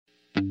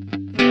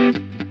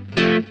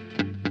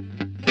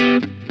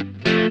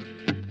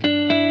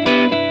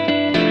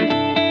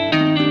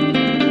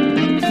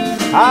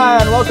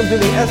welcome to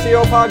the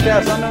SEO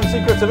Podcast, Unknown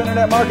Secrets of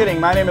Internet Marketing.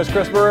 My name is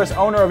Chris Burris,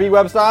 owner of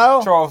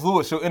eWebStyle. Charles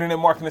Lewis, your Internet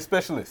Marketing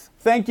Specialist.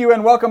 Thank you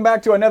and welcome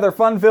back to another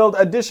fun-filled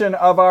edition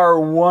of our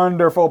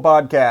wonderful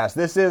podcast.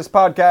 This is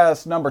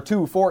podcast number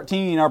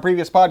 214. Our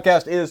previous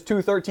podcast is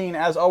 213.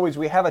 As always,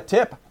 we have a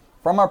tip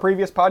from our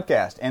previous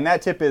podcast, and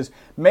that tip is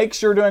make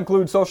sure to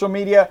include social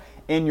media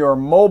in your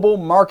mobile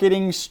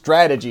marketing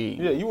strategy.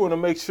 Yeah, you want to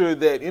make sure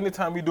that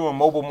anytime you're doing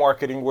mobile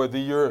marketing, whether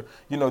you're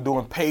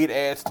doing paid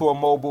ads toward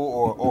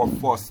mobile or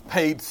for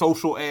paid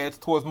social ads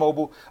towards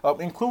mobile,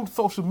 include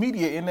social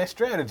media in that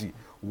strategy.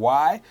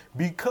 Why?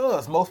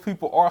 Because most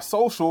people are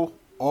social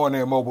on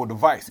their mobile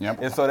device. Yep.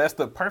 And so that's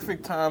the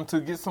perfect time to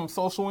get some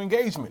social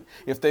engagement.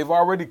 If they've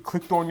already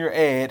clicked on your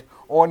ad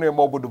on their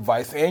mobile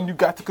device and you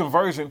got the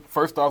conversion,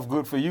 first off,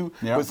 good for you.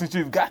 Yep. But since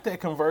you've got that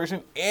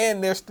conversion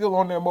and they're still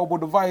on their mobile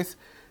device,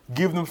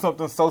 give them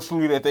something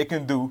socially that they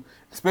can do,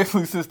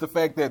 especially since the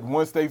fact that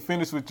once they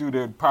finish with you,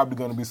 they're probably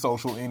going to be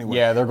social anyway.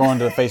 Yeah, they're going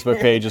to the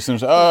Facebook page as soon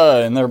as,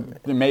 and they're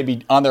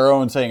maybe on their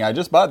own saying, I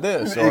just bought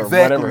this, or exactly.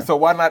 whatever. So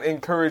why not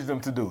encourage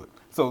them to do it?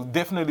 So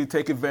definitely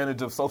take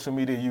advantage of social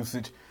media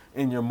usage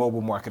in your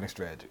mobile marketing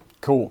strategy.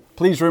 Cool.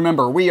 Please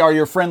remember, we are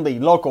your friendly,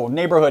 local,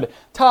 neighborhood,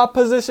 top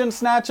position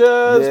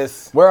snatchers.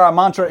 Yes. Where our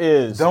mantra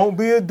is, Don't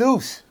be a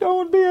douche.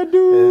 don't be a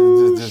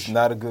douche. It's just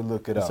not a good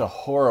look at all. It's a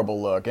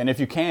horrible look. And if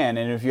you can,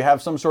 and if you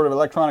have some sort of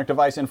electronic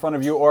device in front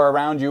of you or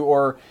around you,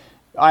 or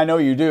I know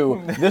you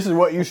do, this is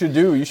what you should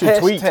do. You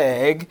should tweet.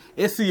 Hashtag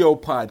SEO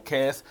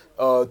Podcast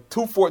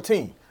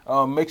 214.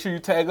 Make sure you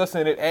tag us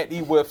in it at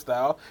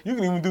eWebStyle. You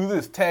can even do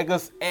this. Tag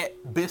us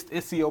at Best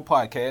SEO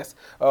Podcast.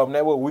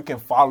 That way we can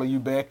follow you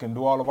back and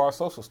do all of our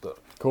social stuff.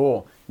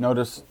 Cool.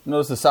 Notice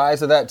the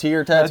size of that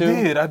tear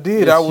tattoo? I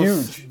did. It's I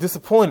was huge.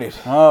 disappointed.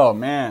 Oh,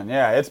 man.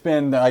 Yeah, it's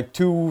been like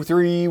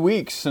 2-3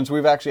 weeks since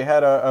we've actually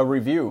had a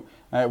review.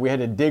 We had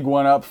to dig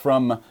one up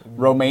from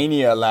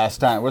Romania last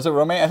time. Was it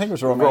Romania? I think it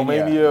was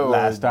Romania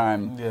last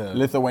time. Yeah.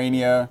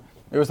 Lithuania.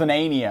 It was an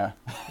Ania.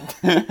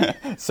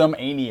 Some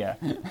Ania.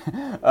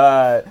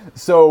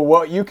 So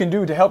what you can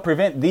do to help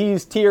prevent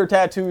these tear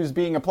tattoos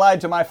being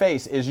applied to my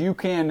face is you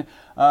can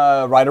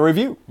write a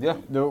review. Yeah.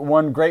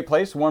 One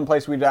place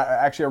we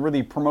actually are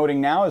really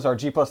promoting now is our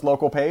G Plus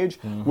local page,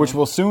 which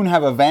will soon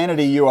have a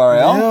vanity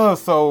URL.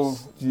 So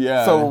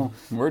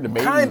we're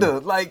debating. Kind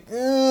of like...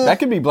 That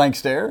could be blank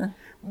stare.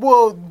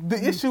 Well,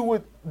 the issue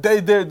with...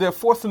 They're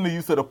forcing the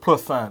use of the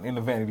plus sign in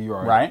the vanity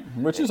URL. Right,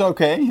 which is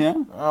okay, yeah.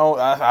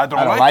 I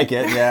don't like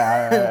it.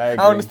 Yeah, I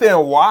agree. I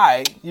understand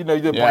why. You're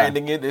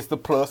branding it. It's the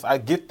plus. I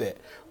get that.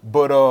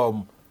 But,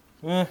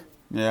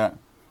 Yeah.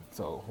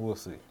 So, we'll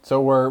see.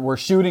 So we're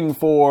shooting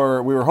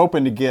for, we were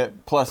hoping to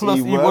get plus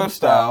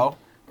eWebStyle.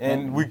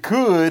 And we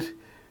could...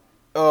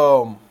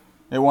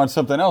 They want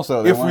something else,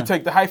 though. If we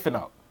take the hyphen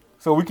out.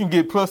 So we can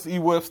get plus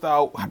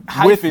eWebStyle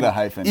with the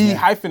hyphen.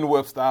 hyphen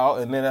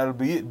webstyle, and then that'll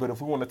be it. But if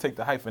we want to take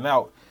the hyphen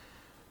out,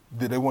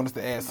 then they want us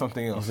to add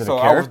something else. Is it a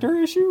character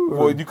issue?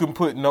 Well, you can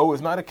put, no,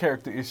 it's not a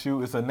character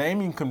issue. It's a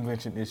naming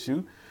convention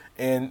issue.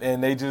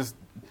 And they just,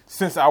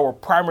 since our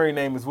primary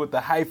name is with the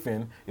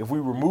hyphen, if we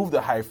remove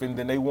the hyphen,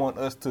 then they want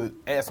us to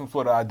add some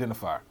sort of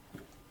identifier.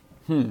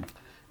 And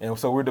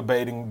so we're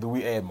debating, do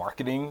we add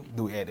marketing?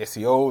 Do we add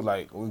SEO?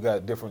 Like, we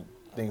got different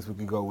things we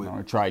could go with.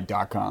 Or try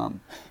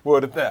 .com.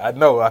 Well, I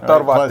know. I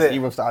thought about that.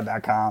 Plus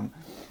eWebStyle.com.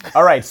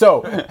 All right,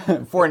 so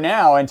for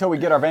now, until we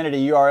get our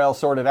vanity URL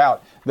sorted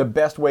out, the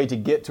best way to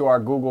get to our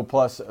Google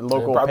Plus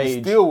local probably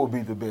page... still will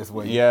be the best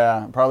way.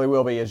 Yeah, probably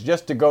will be, is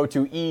just to go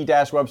to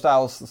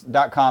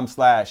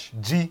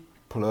e-webstyles.com/G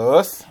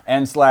plus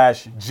and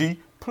 /G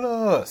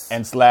plus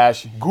and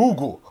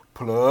Google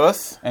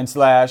plus and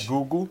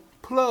Google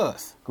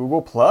plus.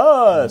 Google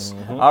Plus.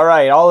 All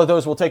right, all of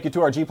those will take you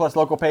to our G Plus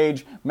local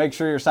page. Make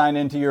sure you're signed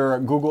into your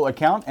Google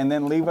account and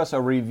then leave us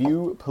a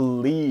review,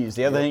 please.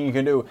 The other thing you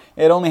can do,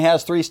 it only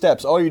has 3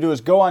 steps. All you do is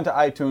go onto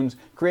iTunes,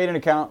 create an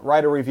account,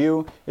 write a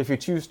review. If you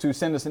choose to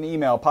send us an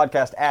email,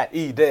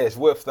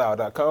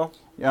 podcast@e-webstyle.com.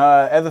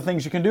 Other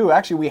things you can do,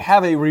 actually, we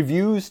have a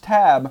reviews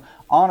tab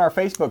on our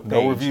Facebook page.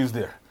 No reviews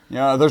there.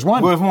 Yeah, there's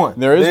one. There's one.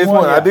 There is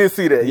one. Yeah. I did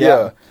see that,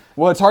 yeah.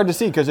 Well, it's hard to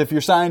see because if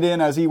you're signed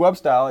in as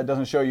eWebStyle, it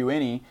doesn't show you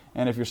any.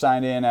 And if you're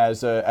signed in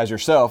as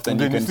yourself, then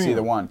you can see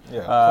the one.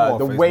 Yeah,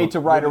 the way to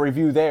write a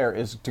review there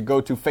is to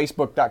go to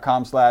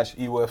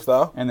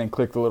facebook.com/eWebStyle and then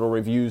click the little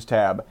reviews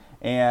tab.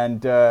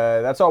 And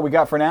that's all we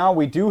got for now.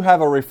 We do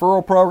have a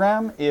referral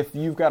program. If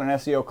you've got an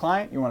SEO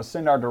client, you want to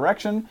send our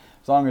direction,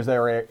 as long as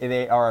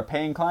they are a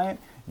paying client,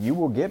 you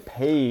will get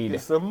paid. Get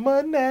some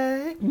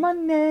money.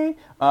 Money.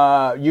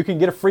 You can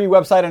get a free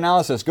website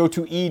analysis. Go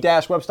to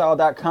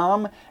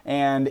e-webstyle.com,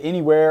 and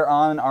anywhere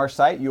on our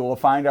site you will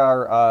find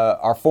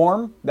our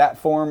form. That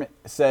form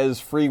says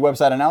free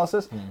website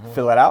analysis.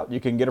 Fill it out. You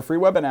can get a free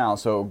web anal.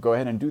 So go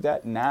ahead and do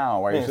that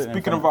now. And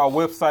speaking of our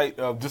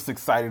website, just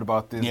excited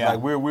about this. Yeah.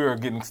 Like we're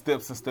getting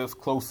steps and steps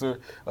closer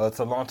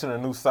to launching a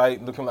new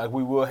site. Looking like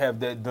we will have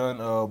that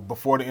done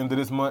before the end of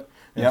this month.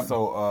 And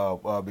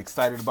so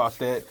excited about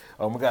that.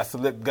 We got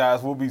select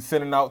guys we'll be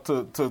sending out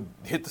to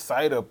hit the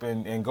site up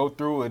and go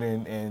through it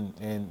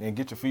and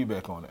get your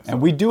feedback on it. So.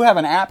 And we do have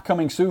an app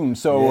coming soon.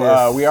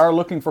 So we are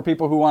looking for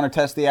people who want to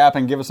test the app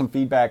and give us some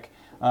feedback.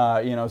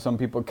 Some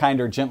people,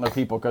 kinder, gentler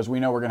people, because we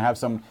know we're going to have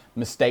some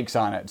mistakes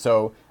on it.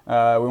 So we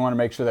want to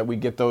make sure that we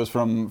get those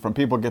from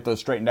people, get those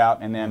straightened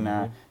out, and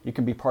then you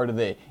can be part of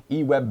the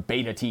eWeb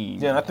beta team.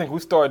 Yeah, and I think we're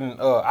starting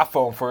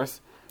iPhone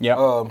first.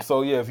 Yeah.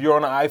 If you're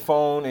on an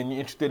iPhone and you're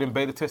interested in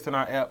beta testing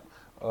our app,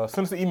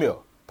 send us an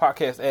email,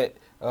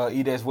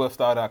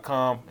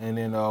 podcast@e-webstyle.com, and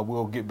then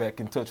we'll get back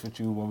in touch with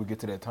you when we get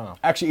to that time.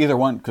 Actually, either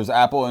one, because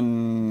Apple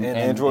and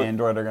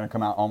Android are going to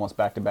come out almost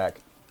back to back.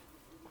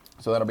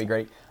 So that'll be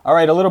great. All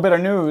right, a little bit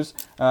of news.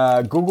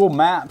 Google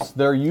Maps,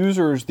 their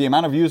users, the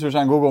amount of users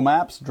on Google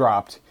Maps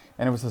dropped,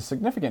 and it was a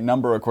significant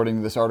number according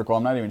to this article.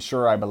 I'm not even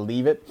sure I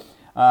believe it.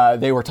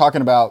 They were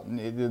talking about,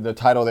 the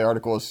title of the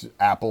article is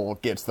Apple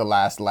Gets the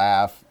Last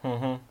Laugh.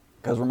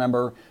 Because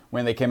remember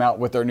when they came out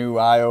with their new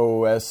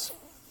iOS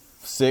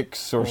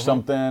 6 or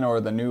something, or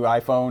the new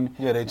iPhone?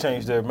 Yeah, they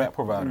changed their map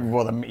provider.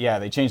 Well,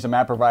 they changed the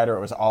map provider.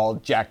 It was all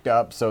jacked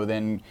up. So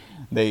then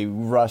they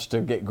rushed to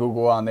get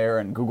Google on there,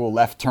 and Google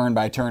left turn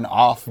by turn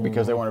off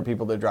because they wanted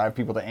people to drive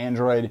people to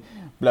Android,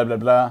 blah, blah,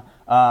 blah.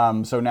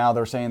 So now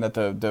they're saying that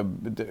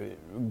the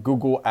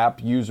Google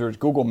Map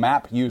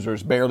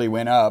users barely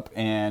went up,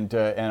 and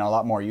a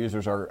lot more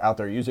users are out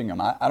there using them.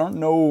 I don't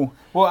know.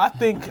 Well, I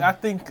think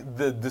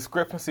the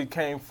discrepancy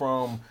came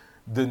from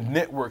the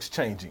networks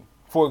changing.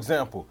 For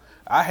example,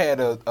 I had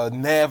a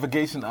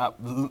navigation app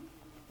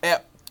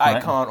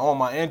icon on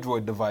my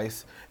Android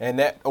device, and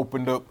that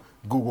opened up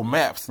Google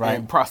Maps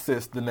and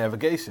processed the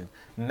navigation.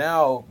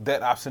 Now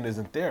that option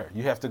isn't there.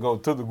 You have to go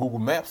to the Google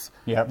Maps,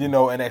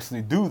 and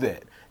actually do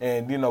that.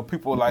 And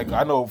people like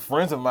I know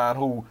friends of mine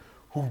who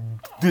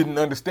didn't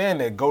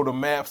understand that. Go to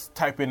Maps,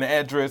 type in the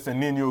address,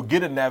 and then you'll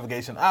get a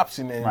navigation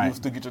option, and you'll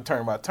still get your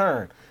turn by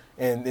turn.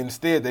 And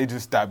instead, they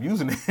just stopped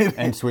using it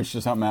and switched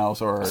to something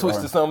else, or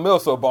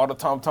bought a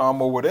TomTom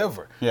or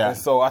whatever. Yeah. And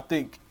so I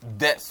think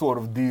that sort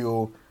of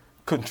deal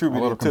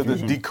contributed to the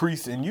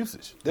decrease in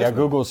usage. Definitely. Yeah,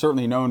 Google is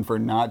certainly known for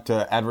not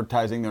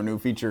advertising their new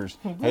features.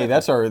 Hey,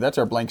 that's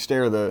our blank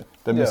stare, the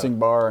missing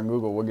bar on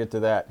Google. We'll get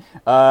to that.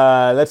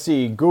 Let's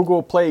see.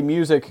 Google Play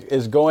Music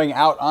is going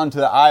out onto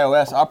the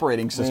iOS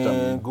operating system.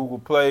 And Google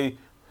Play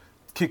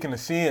kicking the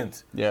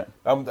shins. Yeah.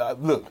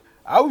 Look.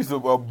 I was a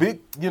big,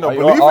 believer in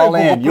Google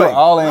Play. You're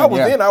all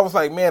in. I was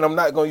like, man, I'm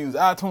not going to use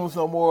iTunes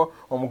no more.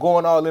 I'm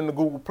going all into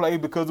Google Play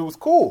because it was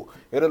cool.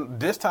 The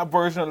desktop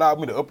version allowed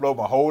me to upload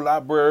my whole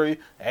library,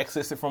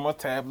 access it from my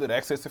tablet,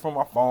 access it from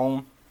my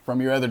phone.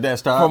 From your other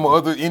desktop?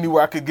 From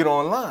anywhere I could get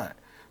online.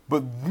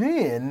 But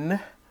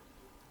then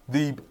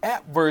the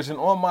app version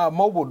on my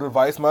mobile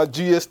device, my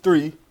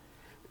GS3,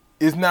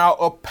 is now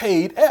a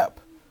paid app.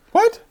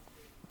 What?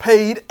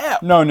 Paid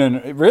app. No.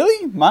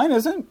 Really? Mine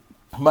isn't?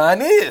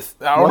 Mine is.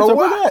 I don't know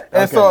why.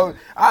 And so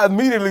I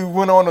immediately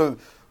went on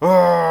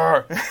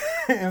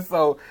and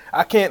so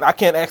I can't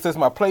access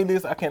my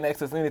playlist. I can't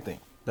access anything.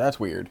 That's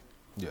weird.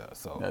 Yeah,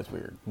 so that's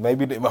weird.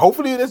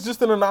 Hopefully that's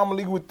just an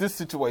anomaly with this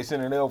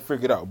situation and they'll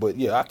figure it out. But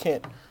yeah, I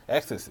can't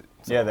access it.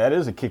 So. Yeah, that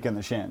is a kick in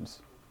the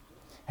shins.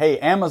 Hey,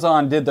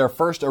 Amazon did their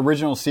first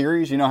original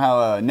series. You know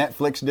how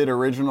Netflix did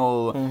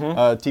original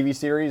TV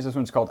series? This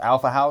one's called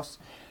Alpha House.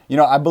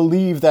 I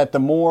believe that the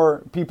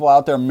more people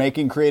out there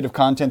making creative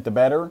content, the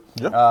better.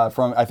 Yep.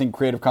 I think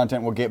creative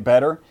content will get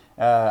better.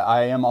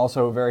 I am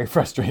also very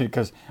frustrated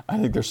because I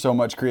think there's so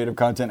much creative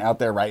content out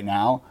there right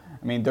now.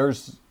 I mean,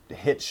 there's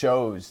hit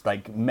shows,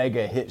 like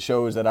mega hit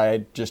shows that I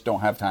just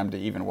don't have time to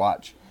even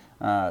watch.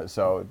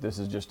 So this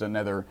is just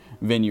another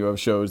venue of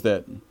shows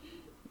that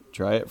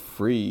try it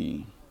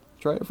free.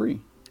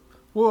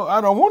 Well, I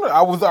don't want to.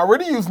 I was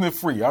already using it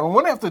free. I don't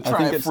want to have to try it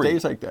free. I think it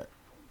stays like that.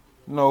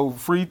 No,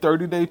 free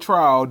 30-day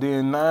trial,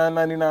 then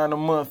 $9.99 a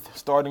month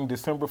starting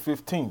December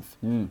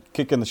 15th.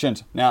 Kick in the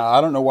shins. Now,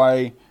 I don't know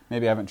why.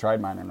 Maybe I haven't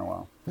tried mine in a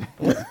while.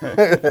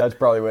 That's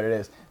probably what it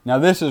is. Now,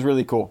 this is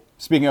really cool.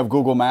 Speaking of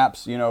Google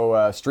Maps,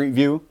 Street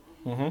View.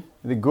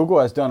 The Google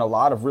has done a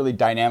lot of really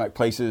dynamic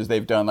places.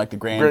 They've done like the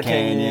Grand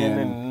Canyon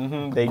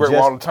and Great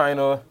Wall of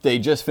China. They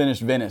just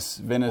finished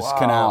Venice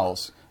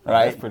canals.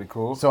 Right? That's pretty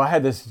cool. So I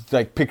had this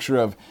picture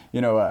of,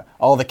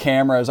 all the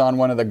cameras on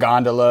one of the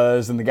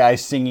gondolas and the guy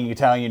singing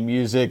Italian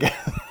music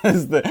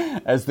as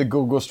the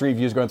Google Street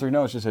View is going through.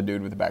 No, it's just a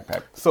dude with a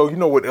backpack. So you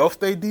know what else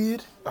they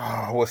did?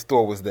 What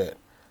store was that?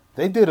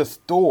 They did a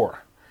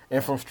store.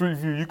 And from Street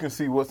View, you can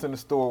see what's in the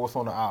store, what's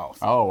on the aisles.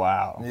 Oh,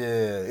 wow.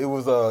 Yeah, it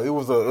was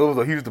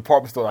a huge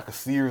department store, like a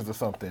Sears or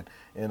something.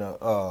 And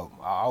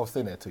I was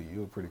saying that to you. It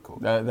was pretty cool.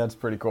 That's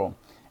pretty cool.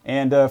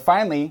 And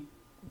finally,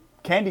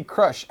 Candy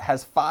Crush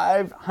has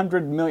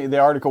 500 million. The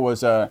article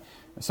was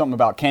something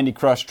about Candy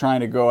Crush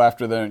trying to go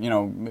after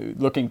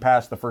looking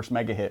past the first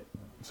mega hit.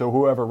 So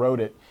whoever wrote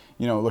it,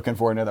 looking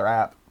for another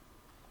app.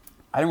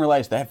 I didn't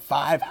realize they had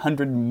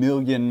 500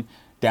 million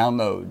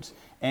downloads.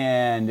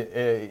 And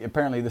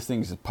apparently this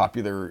thing is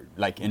popular,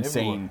 like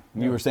insane.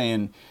 Yeah. You were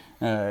saying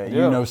you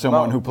know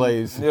someone who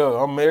plays.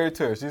 Yeah, I'm married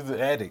to her. She's an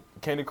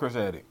addict, Candy Crush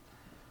addict.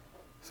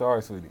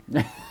 Sorry, sweetie.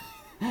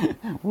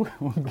 We'll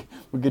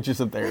get you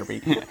some therapy.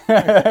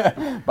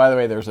 By the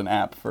way, there's an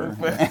app for.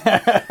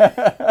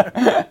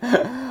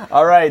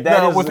 All right.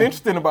 What's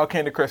interesting about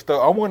Candy Crush, though,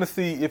 I want to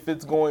see if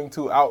it's going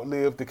to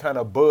outlive the kind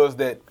of buzz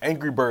that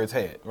Angry Birds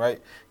had. Right?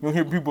 You don't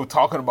hear people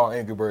talking about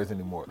Angry Birds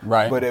anymore.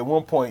 Right. But at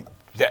one point,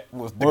 that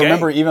was the game.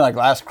 Remember, even like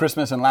last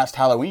Christmas and last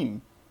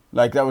Halloween,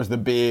 like that was the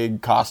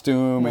big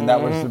costume, and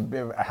that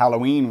was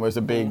Halloween was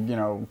a big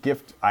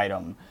gift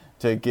item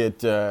to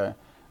get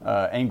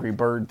Angry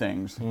Bird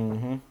things.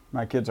 Mm-hmm.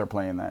 My kids are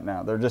playing that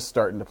now. They're just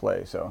starting to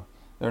play, so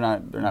they're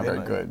not very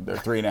good. They're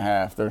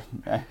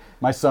 3.5.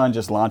 My son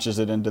just launches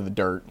it into the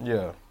dirt.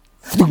 Yeah.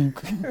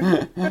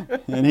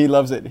 And he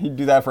loves it. He'd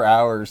do that for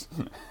hours.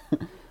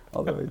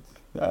 Although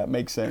it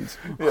makes sense.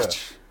 Yeah.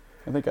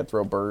 I think I'd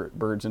throw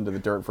birds into the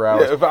dirt for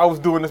hours. Yeah, if I was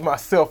doing this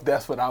myself,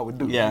 that's what I would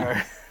do.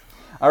 Yeah.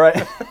 All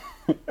right.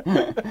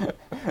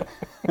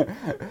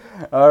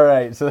 All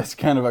right. So that's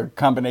kind of a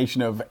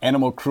combination of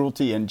animal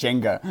cruelty and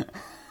Jenga.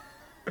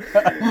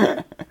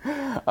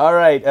 All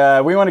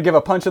right. We want to give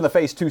a punch in the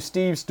face to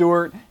Steve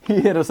Stewart.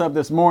 He hit us up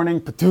this morning.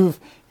 Patoof.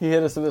 He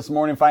hit us up this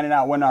morning finding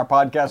out when our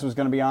podcast was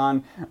going to be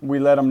on. We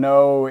let him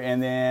know,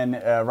 and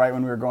then right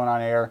when we were going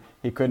on air,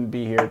 he couldn't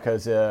be here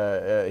because he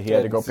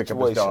had to go pick up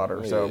his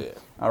daughter. So,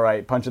 all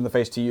right, punch in the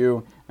face to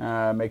you.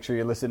 Make sure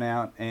you listen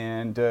out,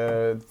 and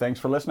thanks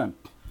for listening.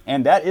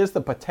 And that is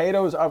the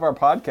potatoes of our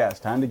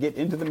podcast. Time to get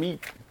into the meat.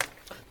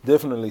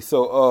 Definitely.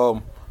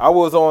 So I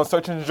was on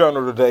Search Engine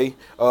Journal today.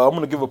 I'm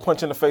going to give a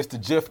punch in the face to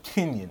Jeff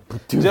Kenyon.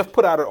 Jeff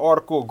put out an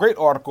article, a great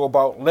article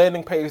about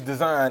landing page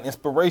design,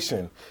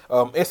 inspiration,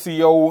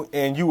 SEO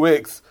and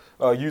UX,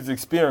 user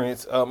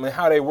experience, and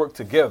how they work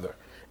together.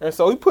 And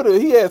so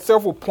he had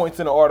several points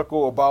in the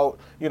article about,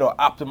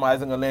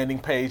 optimizing a landing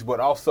page, but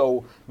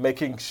also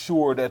making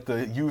sure that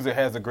the user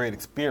has a great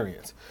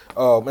experience.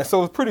 And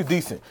so it's pretty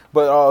decent.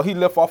 But he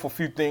left off a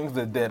few things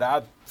that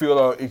I feel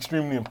are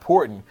extremely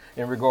important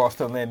in regards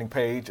to a landing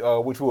page,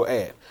 which we'll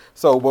add.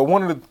 So, but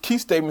one of the key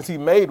statements he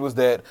made was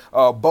that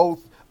both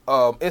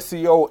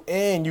SEO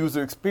and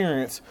user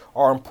experience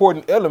are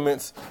important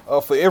elements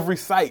for every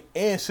site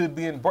and should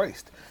be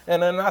embraced.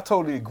 And I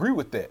totally agree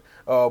with that.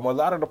 A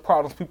lot of the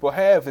problems people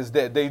have is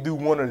that they do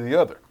one or the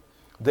other.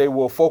 They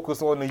will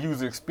focus on the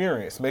user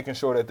experience, making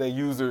sure that their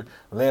user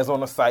lands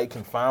on the site,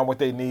 can find what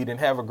they need, and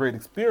have a great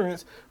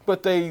experience,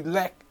 but they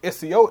lack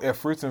SEO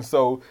efforts, and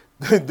so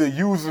the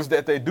users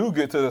that they do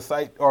get to the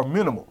site are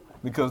minimal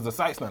because the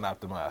site's not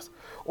optimized.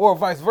 Or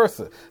vice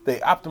versa. They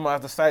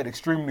optimize the site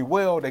extremely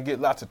well, they get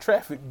lots of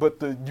traffic,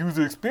 but the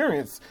user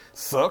experience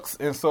sucks,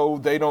 and so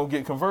they don't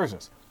get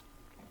conversions.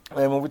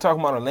 And when we're talking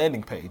about a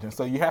landing page, and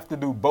so you have to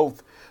do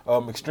both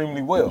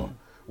extremely well.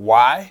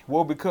 Why?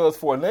 Well, because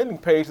for a landing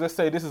page, let's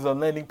say this is a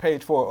landing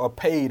page for a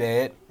paid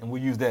ad, and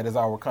we use that as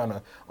our kind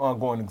of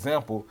ongoing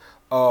example.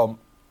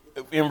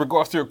 In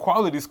regards to your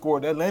quality score,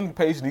 that landing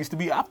page needs to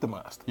be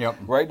optimized. Yep.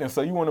 Right? And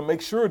so you want to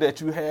make sure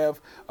that you have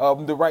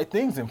the right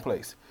things in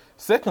place.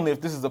 Secondly, if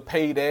this is a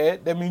paid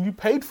ad, that means you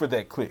paid for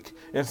that click.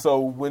 And so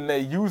when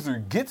that user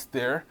gets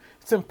there,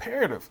 it's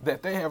imperative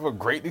that they have a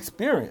great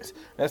experience.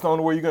 That's the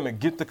only way you're going to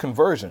get the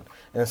conversion.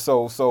 And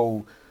so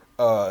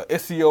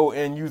SEO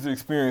and user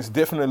experience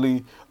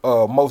definitely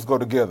most go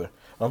together.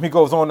 He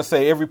goes on to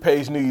say every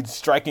page needs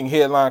striking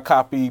headline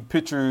copy,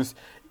 pictures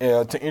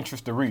to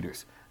interest the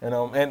readers.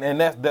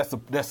 And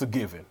that's a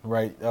given,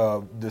 right?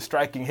 The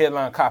striking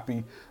headline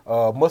copy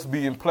must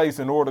be in place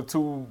in order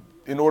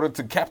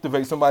to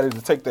captivate somebody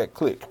to take that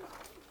click.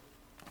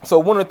 So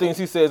one of the things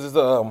he says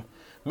is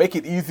make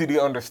it easy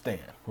to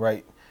understand,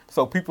 right?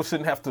 So people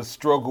shouldn't have to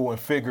struggle and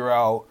figure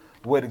out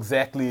what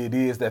exactly it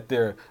is that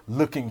they're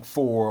looking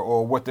for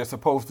or what they're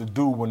supposed to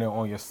do when they're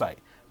on your site.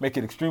 Make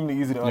it extremely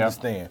easy to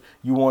understand.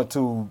 You want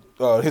to,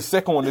 his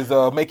second one is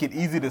make it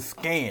easy to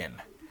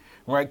scan,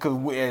 right?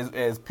 Because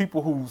as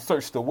people who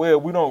search the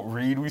web, we don't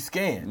read, we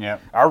scan.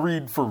 Yep. I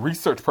read for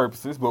research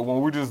purposes, but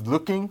when we're just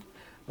looking,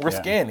 we're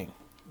scanning.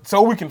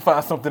 So we can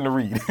find something to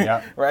read,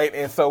 right?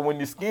 And so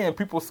when you scan,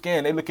 people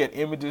scan. They look at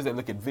images, they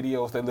look at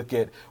videos, they look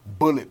at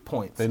bullet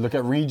points. They look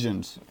at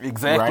regions.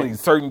 Exactly. Right?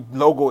 Certain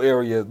logo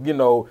area,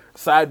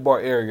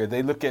 sidebar area.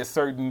 They look at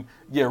certain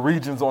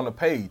regions on the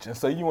page. And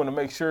so you want to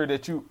make sure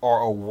that you are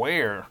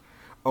aware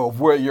of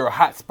where your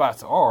hot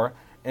spots are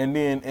and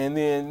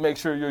then make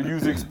sure your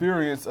user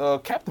experience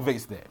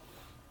captivates that.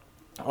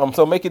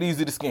 So make it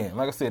easy to scan.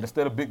 Like I said,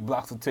 instead of big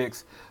blocks of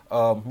text,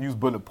 use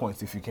bullet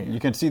points if you can. You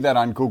can see that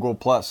on Google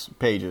Plus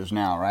pages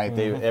now, right?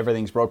 Mm-hmm.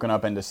 Everything's broken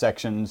up into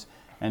sections,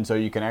 and so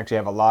you can actually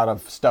have a lot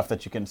of stuff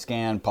that you can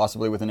scan,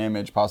 possibly with an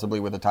image, possibly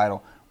with a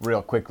title,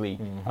 real quickly,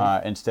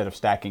 instead of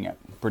stacking it.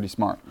 Pretty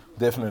smart.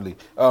 Definitely.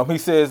 He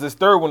says this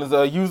third one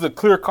is use a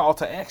clear call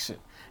to action.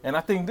 And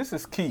I think this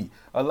is key.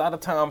 A lot of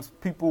times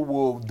people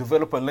will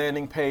develop a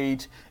landing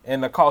page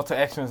and the call to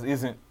actions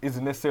isn't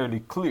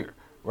necessarily clear,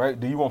 right?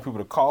 Do you want people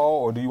to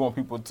call, or do you want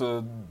people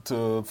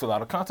to fill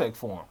out a contact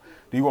form?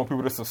 Do you want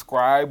people to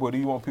subscribe, or do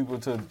you want people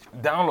to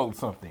download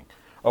something?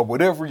 Or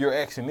whatever your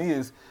action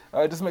is,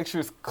 just make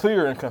sure it's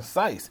clear and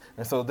concise.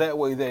 And so that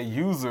way that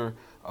user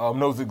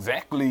knows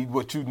exactly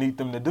what you need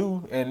them to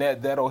do, and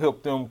that'll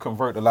help them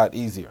convert a lot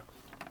easier.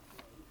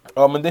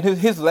 And then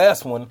his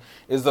last one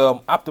is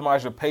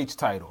optimize your page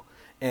title.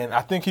 And I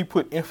think he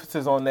put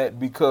emphasis on that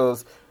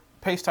because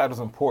page title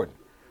is important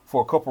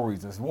for a couple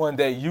reasons. One,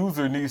 that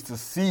user needs to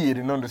see it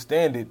and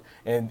understand it,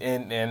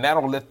 and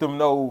that'll let them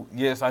know,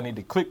 yes, I need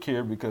to click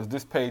here because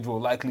this page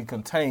will likely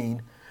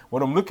contain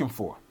what I'm looking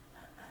for.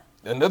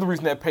 Another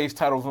reason that page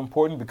title is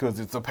important because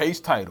it's a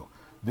page title.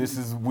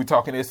 We're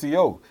talking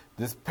SEO.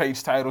 This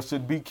page title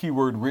should be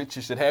keyword rich.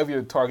 It should have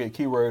your target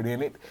keyword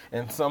in it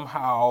and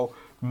somehow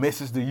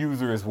message the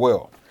user as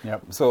well.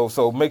 Yep.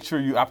 So make sure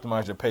you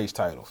optimize your page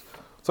titles.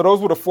 So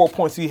those were the 4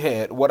 points he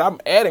had. What I'm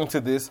adding to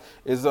this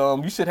is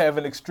you should have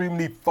an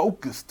extremely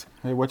focused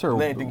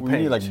landing page. We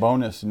need like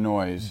bonus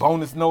noise.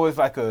 Bonus noise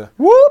like a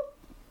whoop.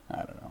 I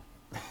don't know.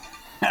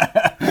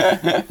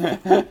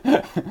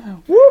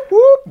 Whoop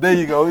whoop. There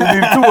you go. You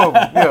need 2 of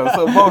them. Yeah.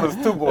 So bonus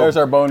 2 more. There's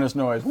our bonus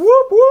noise.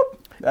 Whoop whoop.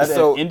 That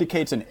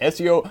indicates an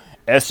SEO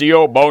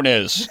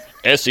bonus.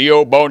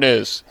 SEO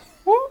bonus.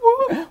 Whoop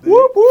whoop.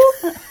 Whoop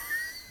whoop.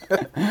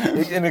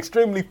 An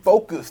extremely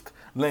focused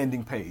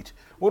landing page.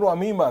 What do I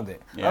mean by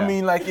that? Yeah. I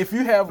mean, like if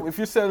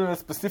you're selling a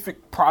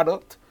specific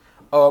product,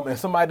 and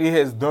somebody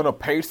has done a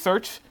page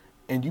search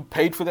and you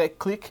paid for that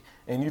click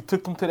and you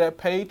took them to that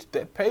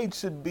page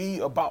should be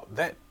about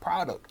that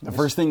product. The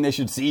first thing they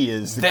should see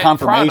is the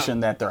confirmation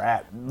that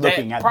they're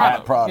looking at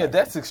that product. Yeah,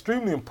 that's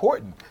extremely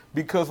important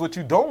because what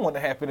you don't want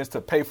to happen is to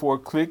pay for a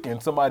click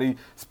and somebody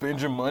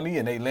spends your money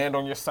and they land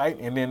on your site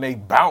and then they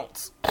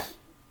bounce.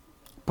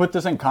 Put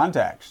this in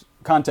context.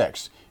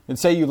 And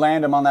say you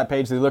land them on that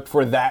page, they look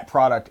for that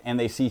product and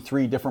they see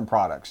 3 different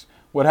products.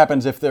 What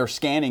happens if they're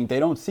scanning? They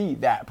don't see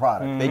that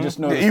product. Mm-hmm. They just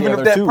notice the other 2. Even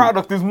if that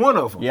product is one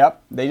of them.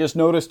 Yep. They just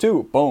notice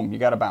 2. Boom, you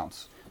got to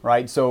bounce.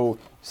 Right? So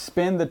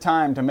spend the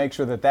time to make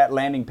sure that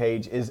landing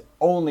page is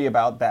only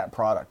about that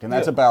product. And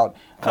that's about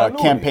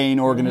campaign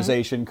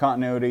organization,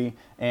 continuity,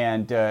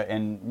 and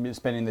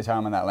spending the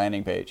time on that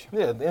landing page.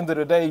 Yeah, at the end of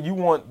the day, you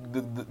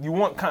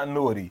want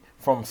continuity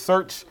from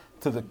search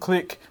to the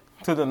click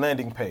to the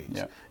landing page.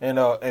 Yeah.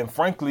 And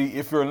frankly,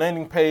 if your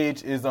landing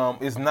page is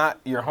not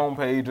your home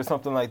page or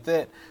something like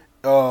that,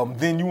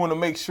 then you want to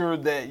make sure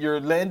that your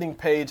landing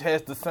page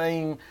has the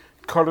same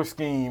color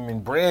scheme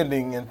and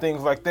branding and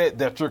things like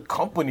that your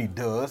company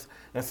does.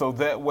 And so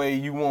that way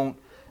you won't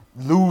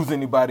lose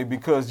anybody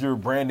because your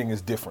branding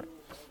is different.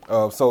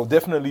 So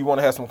definitely you want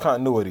to have some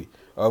continuity.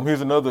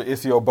 Here's another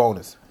SEO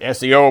bonus.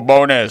 SEO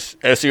bonus.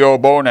 SEO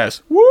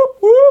bonus. Whoop,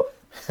 whoop.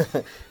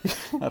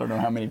 I don't know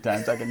how many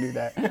times I can do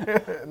that.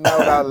 Not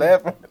without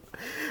laughing.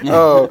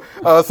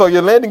 So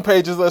your landing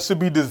pages should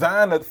be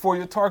designed for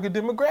your target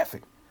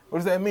demographic. What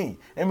does that mean?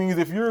 It means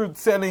if you're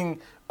selling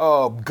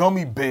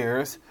gummy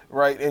bears,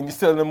 right, and you're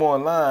selling them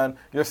online,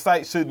 your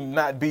site should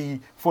not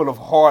be full of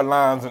hard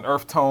lines and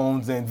earth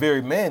tones and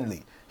very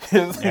manly.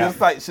 Your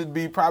site should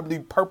be probably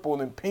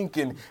purple and pink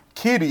and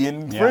kitty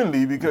and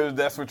friendly because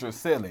that's what you're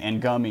selling.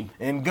 And gummy.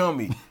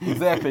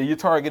 Exactly. You're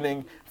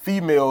targeting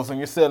females and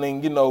you're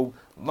selling,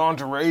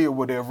 lingerie or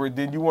whatever.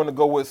 Then you want to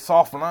go with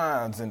soft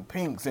lines and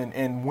pinks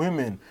and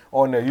women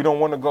on there. You don't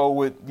want to go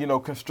with,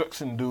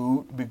 construction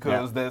dude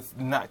because that's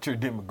not your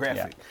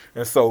demographic. Yeah.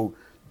 And so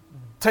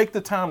take the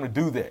time to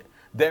do that.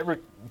 That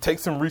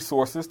takes some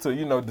resources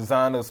to,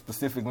 design a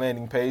specific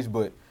landing page,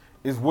 but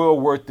it's well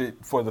worth it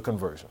for the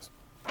conversions.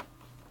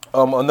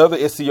 Another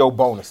SEO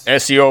bonus.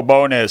 SEO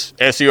bonus.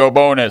 SEO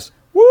bonus.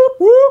 Whoop,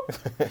 whoop.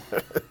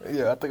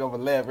 Yeah, I think I'm going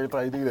to laugh every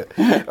time you do that.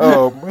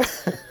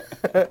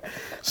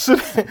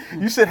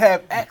 You should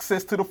have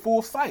access to the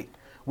full site.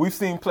 We've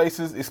seen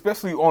places,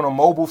 especially on a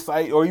mobile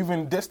site or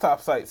even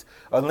desktop sites,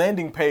 a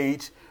landing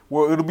page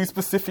where it'll be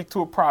specific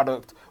to a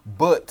product,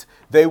 but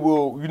they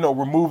will,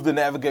 remove the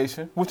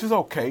navigation, which is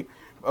okay.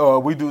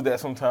 We do that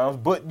sometimes,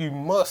 but you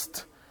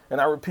must, and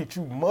I repeat,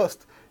 you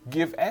must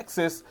give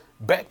access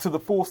back to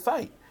the full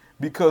site.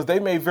 Because they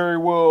may very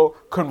well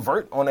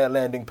convert on that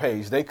landing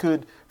page. They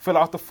could fill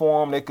out the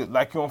form. They could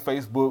like you on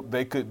Facebook.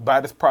 They could buy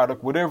this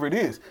product, whatever it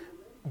is.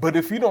 But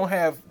if you don't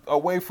have a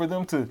way for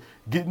them to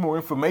get more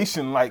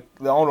information, like,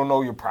 I don't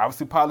know, your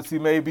privacy policy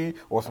maybe,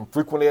 or some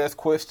frequently asked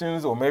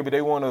questions, or maybe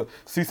they want to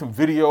see some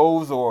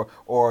videos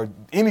or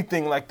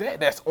anything like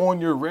that that's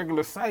on your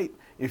regular site,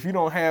 if you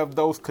don't have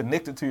those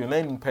connected to your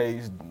landing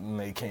page,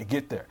 they can't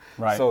get there.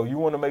 Right. So you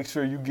want to make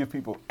sure you give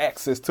people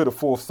access to the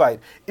full site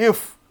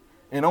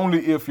and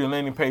only if your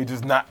landing page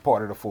is not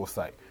part of the full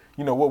site.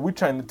 What we're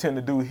trying to tend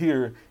to do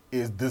here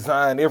is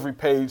design every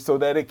page so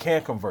that it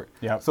can convert.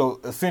 Yep.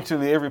 So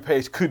essentially every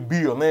page could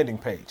be a landing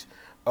page.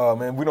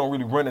 And we don't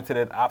really run into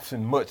that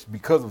option much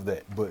because of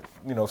that, but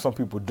some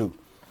people do.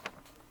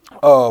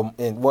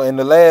 In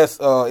the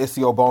last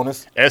SEO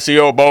bonus.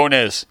 SEO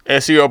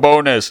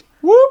bonus.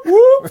 Whoop,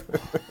 whoop.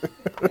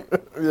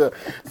 Yeah.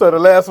 So the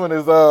last one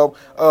is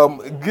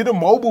get a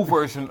mobile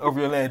version of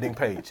your landing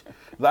page.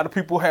 A lot of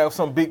people have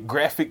some big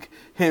graphic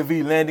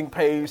heavy landing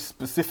page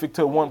specific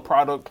to one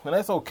product, and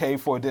that's okay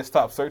for a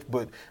desktop search,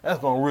 but that's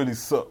going to really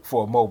suck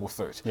for a mobile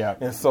search. Yeah.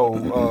 And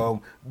so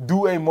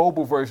do a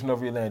mobile version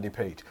of your landing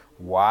page.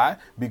 Why?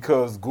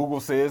 Because Google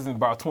says in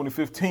about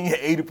 2015,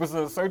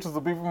 80% of searches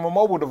will be from a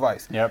mobile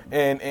device. Yep.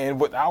 And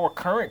with our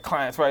current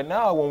clients right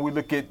now, when we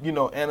look at,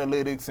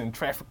 analytics and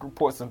traffic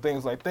reports and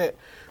things like that,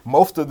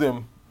 most of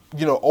them,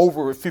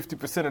 over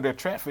 50% of their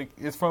traffic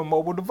is from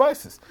mobile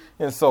devices.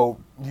 And so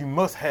you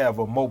must have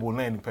a mobile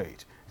landing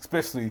page,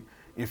 especially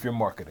if you're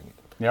marketing it.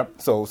 Yep.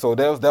 So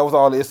that was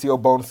all the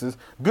SEO bonuses.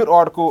 Good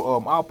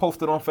article. I'll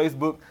post it on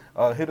Facebook.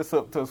 Hit us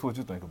up. Tell us what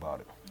you think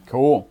about it.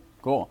 Cool.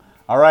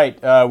 All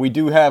right. We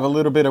do have a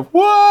little bit of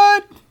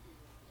what?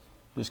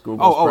 Just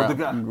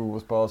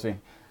Google's policy.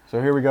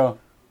 So here we go.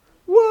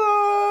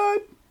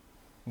 What?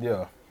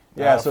 Yeah.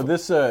 Yeah, so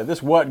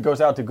this what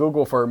goes out to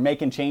Google for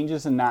making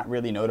changes and not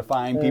really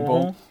notifying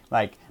people,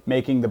 like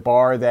making the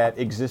bar that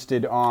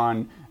existed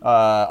on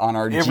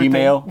our everything.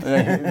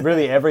 Gmail,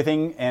 really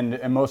everything, and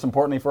most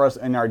importantly for us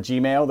in our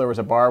Gmail, there was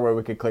a bar where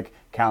we could click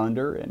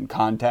calendar and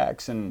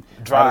contacts and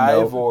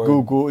Drive or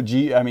Google,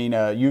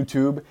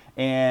 YouTube,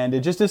 and it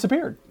just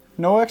disappeared.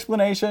 No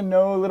explanation,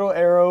 no little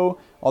arrow,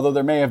 although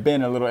there may have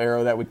been a little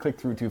arrow that would click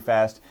through too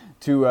fast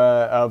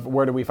of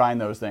where do we find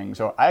those things.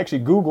 So I actually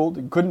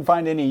Googled, couldn't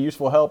find any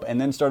useful help,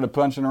 and then started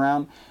punching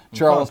around.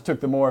 Charles took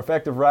the more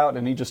effective route,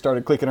 and he just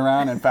started clicking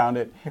around and found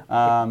it.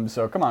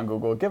 So come on,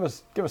 Google, give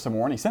us some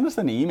warning. Send us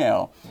an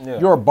email. Yeah.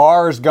 Your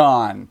bar's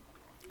gone.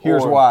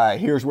 Here's why.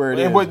 Here's where it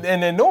is.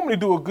 And they normally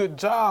do a good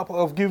job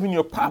of giving you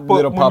a pop-up.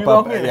 Little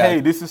pop-up.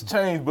 Hey, this has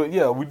changed. But,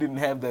 yeah, we didn't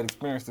have that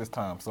experience this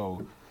time.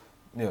 So,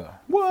 yeah.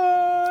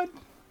 What?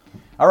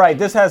 All right,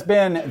 this has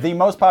been the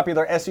most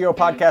popular SEO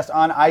podcast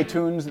on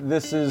iTunes.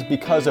 This is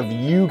because of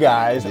you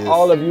guys,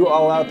 all of you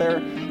all out there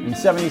in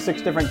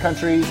 76 different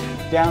countries,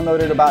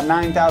 downloaded about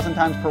 9,000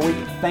 times per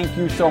week. Thank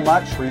you so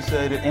much.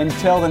 Appreciate it.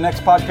 Until the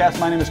next podcast,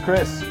 my name is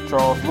Chris.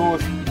 Charles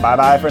Lewis.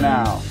 Bye-bye for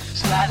now.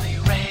 Slightly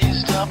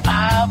raised up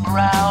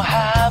eyebrow,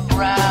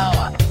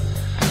 highbrow.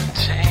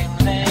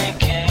 Tamely,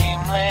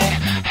 gamely,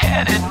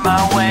 headed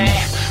my way.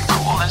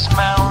 Cool as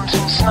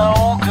mountain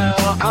snow,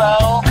 girl,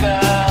 glow,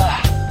 girl.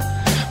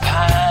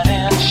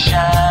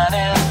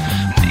 Shining,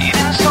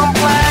 needing some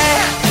play.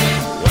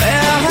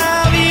 Where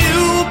have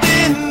you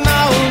been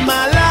all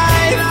my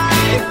life?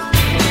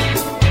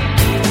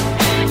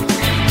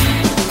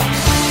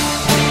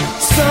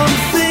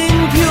 Something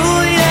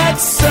pure yet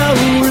so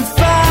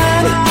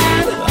refined.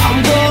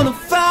 I'm gonna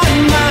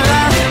find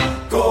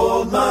my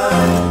gold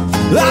mine.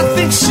 I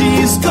think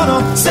she's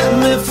gonna set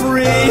me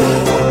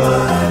free.